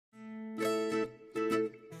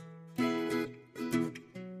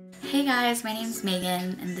Hey guys, my name's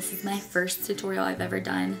Megan and this is my first tutorial I've ever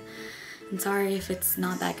done. I'm sorry if it's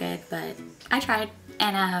not that good, but I tried.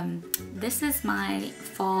 And this is my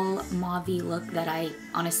fall mauve-y look that I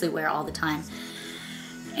honestly wear all the time.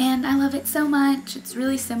 And I love it so much. It's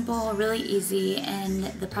really simple, really easy, and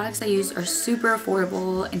the products I use are super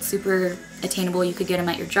affordable and super attainable. You could get them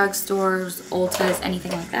at your drugstores, Ultas,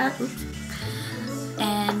 anything like that. Oops.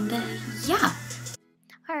 And yeah.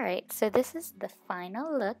 Alright, so this is the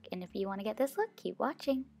final look, and if you want to get this look, keep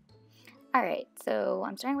watching. Alright, so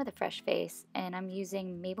I'm starting with a fresh face, and I'm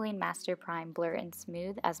using Maybelline Master Prime Blur and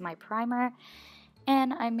Smooth as my primer,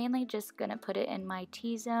 and I'm mainly just going to put it in my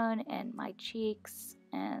T-zone and my cheeks,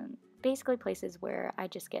 and basically places where I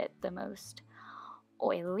just get the most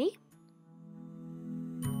oily.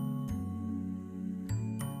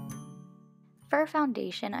 For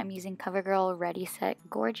foundation, I'm using Covergirl Ready Set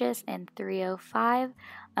Gorgeous in 305.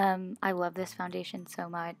 I love this foundation so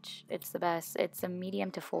much. It's the best. It's a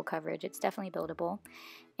medium to full coverage. It's definitely buildable.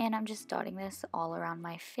 And I'm just dotting this all around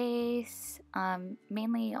my face,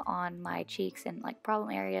 mainly on my cheeks and like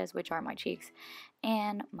problem areas, which are my cheeks,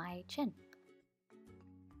 and my chin.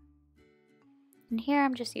 And here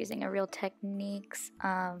I'm just using a Real Techniques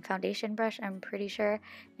foundation brush, I'm pretty sure,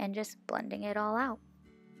 and just blending it all out.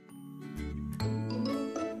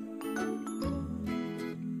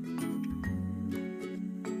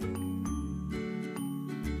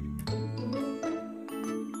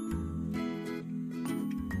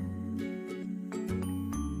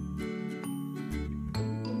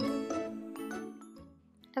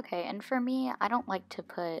 Okay, and for me, I don't like to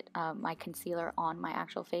put my concealer on my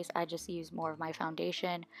actual face. I just use more of my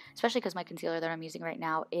foundation, especially because my concealer that I'm using right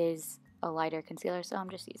now is a lighter concealer, so I'm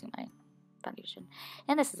just using my foundation.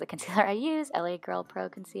 And this is the concealer I use, LA Girl Pro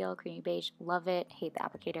Conceal Creamy Beige. Love it, hate the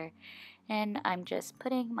applicator. And I'm just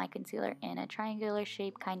putting my concealer in a triangular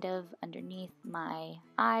shape, kind of underneath my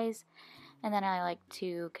eyes. And then I like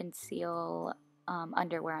to conceal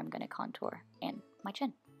under where I'm going to contour and my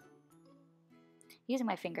chin. Using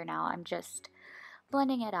my finger now, I'm just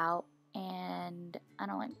blending it out, and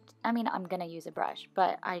I'm gonna use a brush,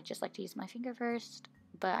 but I just like to use my finger first,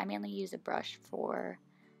 but I mainly use a brush for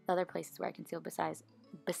the other places where I conceal besides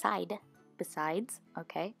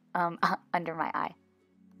under my eye.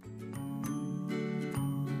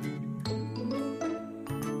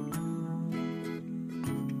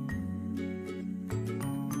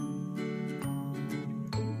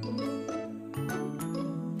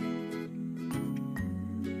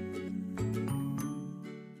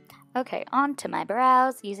 Okay, on to my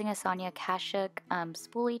brows, using a Sonia Kashuk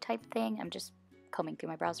spoolie type thing. I'm just combing through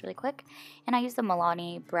my brows really quick. And I use the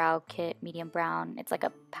Milani Brow Kit Medium Brown. It's like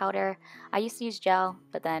a powder. I used to use gel,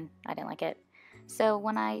 but then I didn't like it. So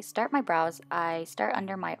when I start my brows, I start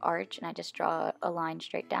under my arch, and I just draw a line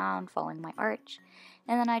straight down, following my arch.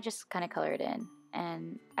 And then I just kind of color it in.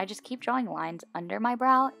 And I just keep drawing lines under my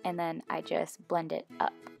brow, and then I just blend it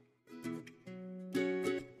up.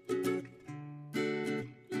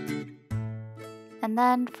 And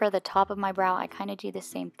then for the top of my brow, I kind of do the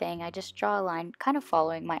same thing. I just draw a line kind of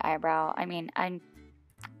following my eyebrow. I mean, I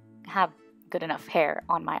have good enough hair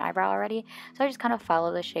on my eyebrow already, so I just kind of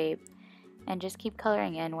follow the shape and just keep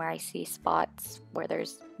coloring in where I see spots where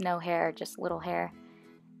there's no hair, just little hair.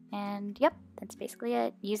 And yep, that's basically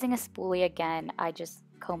it. Using a spoolie again, I just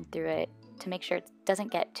comb through it to make sure it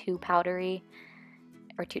doesn't get too powdery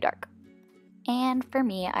or too dark. And for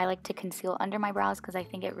me, I like to conceal under my brows because I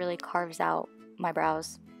think it really carves out my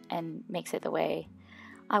brows and makes it the way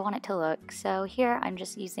I want it to look. So here I'm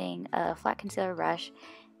just using a flat concealer brush,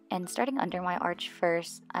 and starting under my arch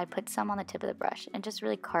first, I put some on the tip of the brush and just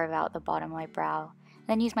really carve out the bottom of my brow, and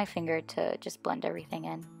then use my finger to just blend everything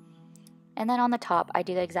in. And then on the top I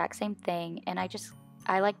do the exact same thing, and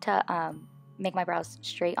I like to make my brows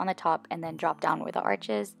straight on the top and then drop down where the arch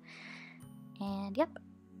is. And yep.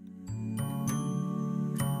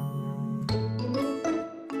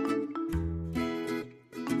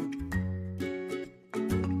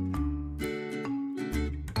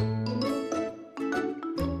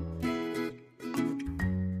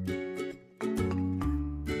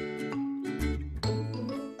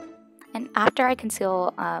 After I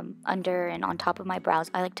conceal under and on top of my brows,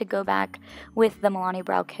 I like to go back with the Milani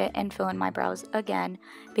Brow Kit and fill in my brows again,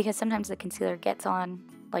 because sometimes the concealer gets on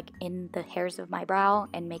like in the hairs of my brow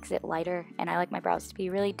and makes it lighter, and I like my brows to be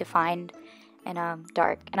really defined and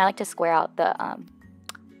dark, and I like to square out the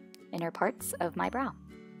inner parts of my brow.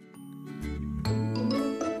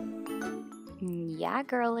 Yeah,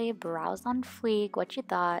 girly, brows on fleek, what you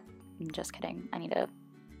thought? I'm just kidding, I need to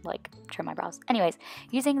like trim my brows. Anyways,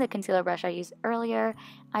 using the concealer brush I used earlier,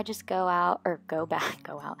 I just go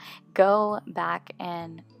back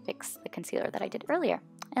and fix the concealer that I did earlier.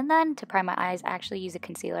 And then to prime my eyes, I actually use a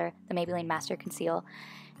concealer, the Maybelline Master Conceal,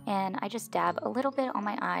 and I just dab a little bit on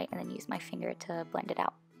my eye and then use my finger to blend it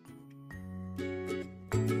out.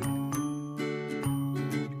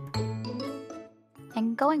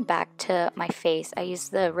 And going back to my face, I use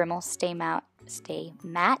the Rimmel Stay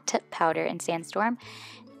Matte powder in Sandstorm,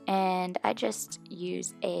 and I just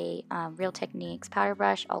use a Real Techniques powder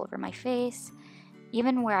brush all over my face,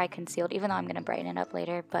 even where I concealed, even though I'm going to brighten it up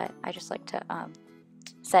later, but I just like to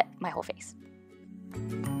set my whole face.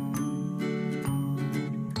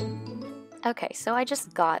 Okay, so I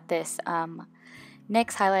just got this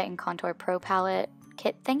NYX Highlight and Contour Pro Palette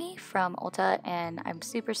kit thingy from Ulta, and I'm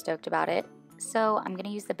super stoked about it. So I'm going to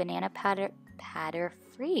use the Banana Powder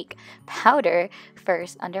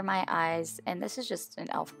first under my eyes, and this is just an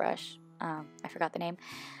e.l.f. brush. I forgot the name.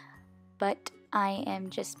 But I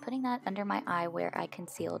am just putting that under my eye where I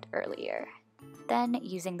concealed earlier. Then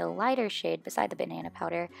using the lighter shade beside the banana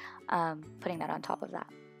powder, putting that on top of that.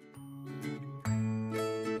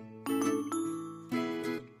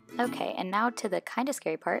 Okay, and now to the kind of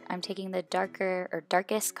scary part. I'm taking the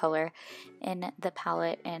darkest color in the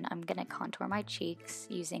palette, and I'm going to contour my cheeks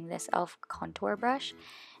using this e.l.f. contour brush.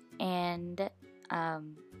 And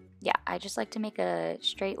yeah, I just like to make a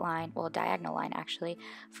straight line, well, diagonal line actually,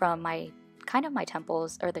 from my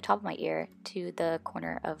temples, or the top of my ear, to the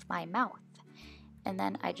corner of my mouth. And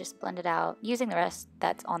then I just blend it out using the rest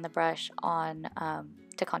that's on the brush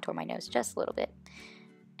to contour my nose just a little bit.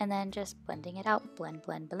 And then just blending it out. Blend,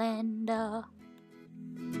 blend, blend.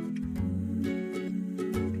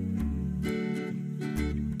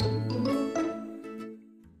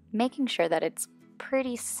 Making sure that it's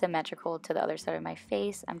pretty symmetrical to the other side of my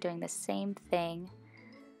face. I'm doing the same thing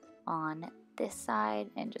on this side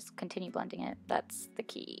and just continue blending it. That's the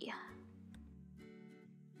key.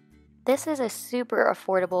 This is a super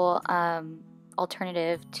affordable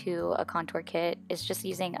alternative to a contour kit. Is just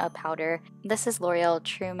using a powder. This is L'Oreal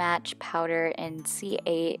True Match powder in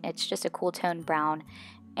C8. It's just a cool tone brown,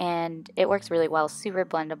 and it works really well, super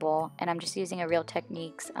blendable. And I'm just using a Real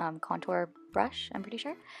Techniques contour brush, I'm pretty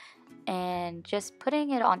sure, and just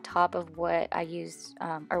putting it on top of what I used,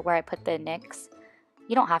 or where I put the NYX.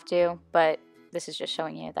 You don't have to, but this is just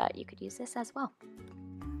showing you that you could use this as well.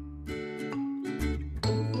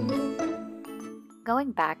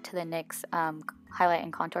 Going back to the NYX highlight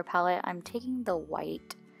and contour palette, I'm taking the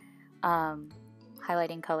white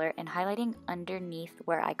highlighting color and highlighting underneath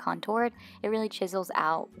where I contoured. It really chisels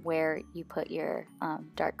out where you put your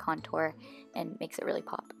dark contour and makes it really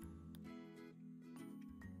pop.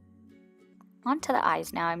 Onto the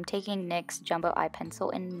eyes now. I'm taking NYX Jumbo Eye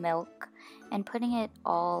Pencil in Milk and putting it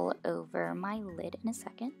all over my lid in a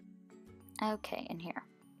second. Okay, and here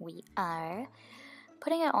we are.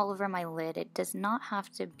 Putting it all over my lid. It does not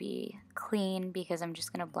have to be clean because I'm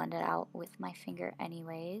just going to blend it out with my finger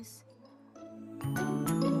anyways.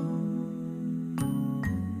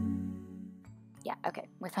 Yeah, okay,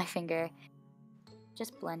 with my finger.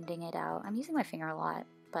 Just blending it out. I'm using my finger a lot,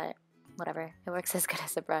 but whatever. It works as good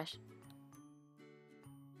as a brush.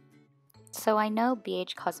 So I know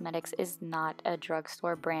Beige Cosmetics is not a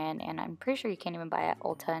drugstore brand, and I'm pretty sure you can't even buy it at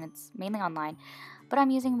Ulta, and it's mainly online. But I'm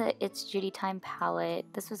using the It's Judy Time palette.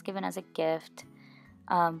 This was given as a gift,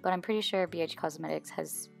 but I'm pretty sure Beige Cosmetics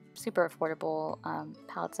has super affordable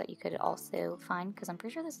palettes that you could also find, because I'm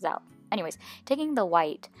pretty sure this is out. Anyways, taking the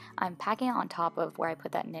white, I'm packing it on top of where I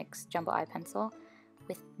put that NYX Jumbo Eye Pencil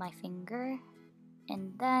with my finger,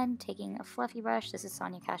 and then taking a fluffy brush, this is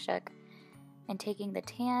Sonia Kashuk, and taking the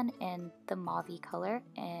tan and the mauve color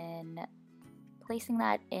and placing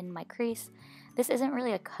that in my crease. This isn't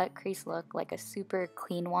really a cut crease look, like a super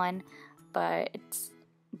clean one, but it's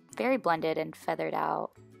very blended and feathered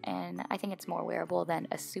out, and I think it's more wearable than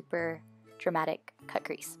a super dramatic cut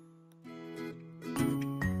crease.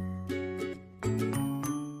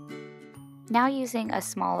 Now using a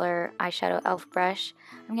smaller eyeshadow e.l.f. brush,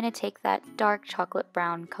 I'm going to take that dark chocolate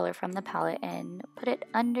brown color from the palette and put it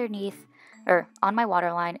underneath, or on my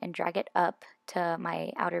waterline, and drag it up to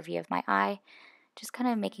my outer V of my eye, just kind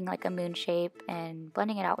of making like a moon shape and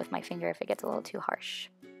blending it out with my finger if it gets a little too harsh.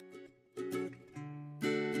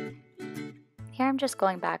 Here I'm just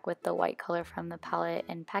going back with the white color from the palette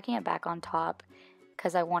and packing it back on top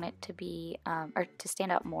because I want it to be, or to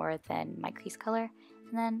stand out more than my crease color,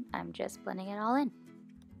 and then I'm just blending it all in.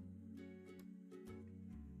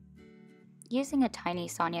 Using a tiny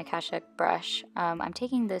Sonia Kashuk brush, I'm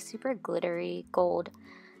taking the super glittery gold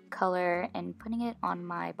color and putting it on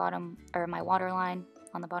my bottom, or my waterline,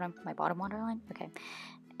 on the bottom, my bottom waterline. Okay.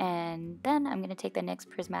 And then I'm going to take the NYX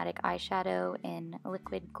Prismatic eyeshadow in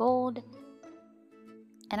liquid gold.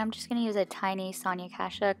 And I'm just going to use a tiny Sonia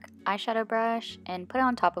Kashuk eyeshadow brush and put it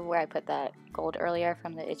on top of where I put that gold earlier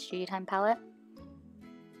from the It's Judy Time palette.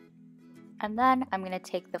 And then I'm going to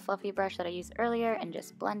take the fluffy brush that I used earlier and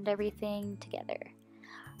just blend everything together.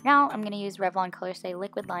 Now I'm going to use Revlon Color Stay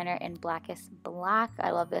Liquid Liner in Blackest Black. I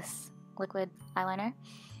love this liquid eyeliner.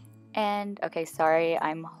 And okay, sorry,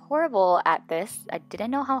 I'm horrible at this. I didn't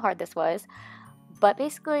know how hard this was. But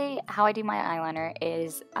basically how I do my eyeliner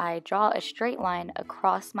is I draw a straight line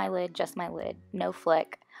across my lid, just my lid, no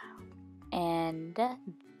flick. And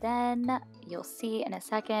then you'll see in a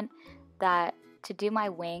second that to do my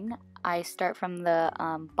wing, I start from the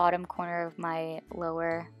bottom corner of my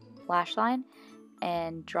lower lash line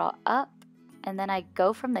and draw up, and then I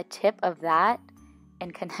go from the tip of that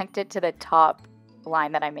and connect it to the top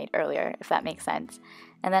line that I made earlier, if that makes sense.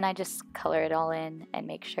 And then I just color it all in and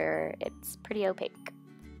make sure it's pretty opaque.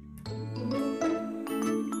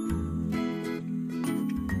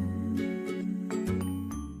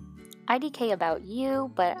 IDK about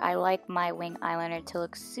you, but I like my wing eyeliner to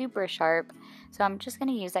look super sharp, so I'm just going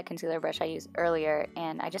to use that concealer brush I used earlier,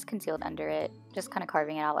 and I just concealed under it, just kind of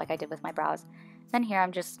carving it out like I did with my brows. Then here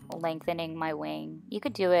I'm just lengthening my wing. You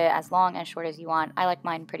could do it as long as short as you want. I like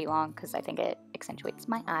mine pretty long because I think it accentuates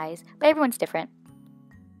my eyes, but everyone's different.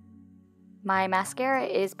 My mascara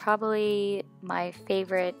is probably my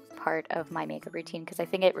favorite part of my makeup routine because I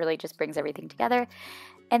think it really just brings everything together.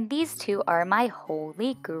 And these two are my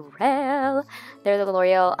holy grail. They're the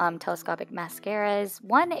L'Oreal telescopic mascaras.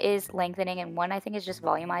 One is lengthening and one I think is just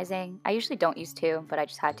volumizing. I usually don't use two, but I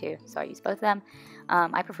just had to, so I use both of them.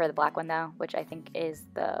 I prefer the black one though, which I think is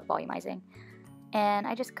the volumizing. And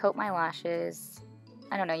I just coat my lashes.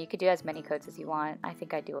 I don't know, you could do as many coats as you want. I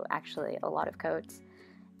think I do actually a lot of coats.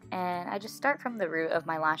 And I just start from the root of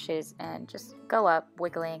my lashes and just go up,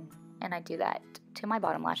 wiggling, and I do that to my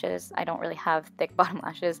bottom lashes. I don't really have thick bottom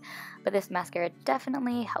lashes, but this mascara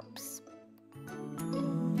definitely helps.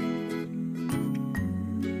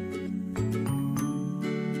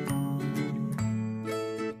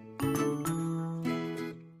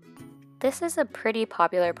 This is a pretty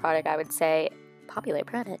popular product, I would say. Popular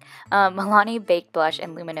product. Milani Baked Blush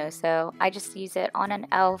in Luminoso. I just use it on an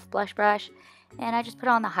e.l.f. blush brush, and I just put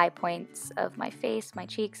it on the high points of my face, my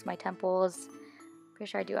cheeks, my temples. Pretty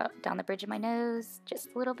sure I do it down the bridge of my nose, just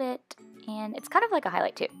a little bit, and it's kind of like a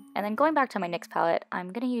highlight too. And then going back to my NYX palette,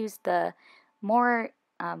 I'm going to use the more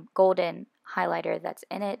golden highlighter that's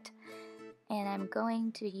in it, and I'm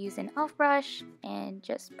going to use an e.l.f. brush and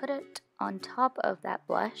just put it on top of that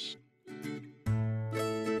blush.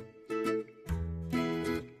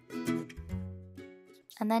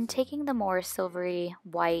 And then taking the more silvery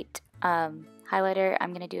white highlighter, I'm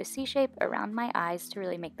going to do a C shape around my eyes to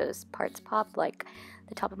really make those parts pop, like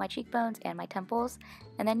the top of my cheekbones and my temples.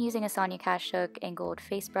 And then using a Sonia Kashuk angled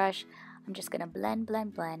face brush, I'm just going to blend,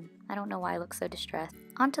 blend, blend. I don't know why I look so distressed.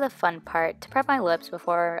 On to the fun part. To prep my lips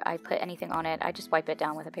before I put anything on it, I just wipe it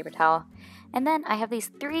down with a paper towel. And then I have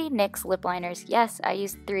these 3 NYX lip liners. Yes, I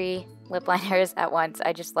used 3 lip liners at once.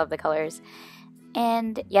 I just love the colors.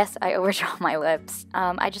 And yes, I overdraw my lips.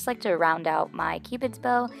 I just like to round out my Cupid's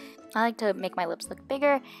bow. I like to make my lips look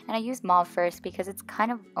bigger, and I use mauve first because it's kind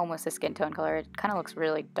of almost a skin tone color. It kind of looks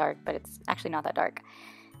really dark, but it's actually not that dark.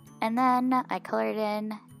 And then I color it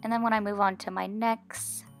in, and then when I move on to my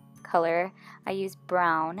next color, I use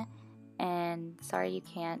brown. And sorry you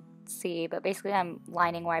can't see, but basically I'm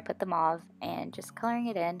lining where I put the mauve and just coloring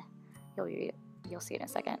it in. You'll see it in a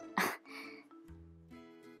second.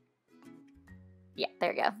 Yeah,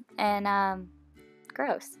 there we go. And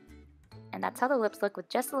gross. And that's how the lips look with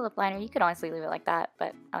just the lip liner. You could honestly leave it like that,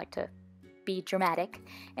 but I like to be dramatic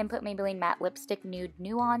and put Maybelline Matte Lipstick Nude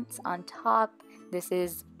Nuance on top. This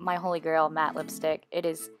is my holy grail matte lipstick. It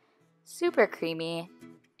is super creamy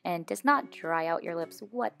and does not dry out your lips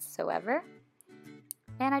whatsoever.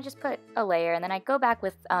 And I just put a layer, and then I go back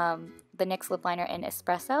with the NYX lip liner in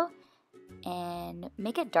Espresso and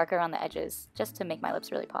make it darker on the edges just to make my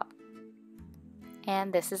lips really pop.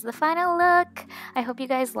 And this is the final look. I hope you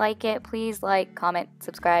guys like it. Please like, comment,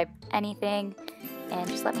 subscribe, anything, and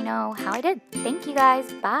just let me know how I did. Thank you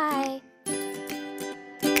guys. Bye.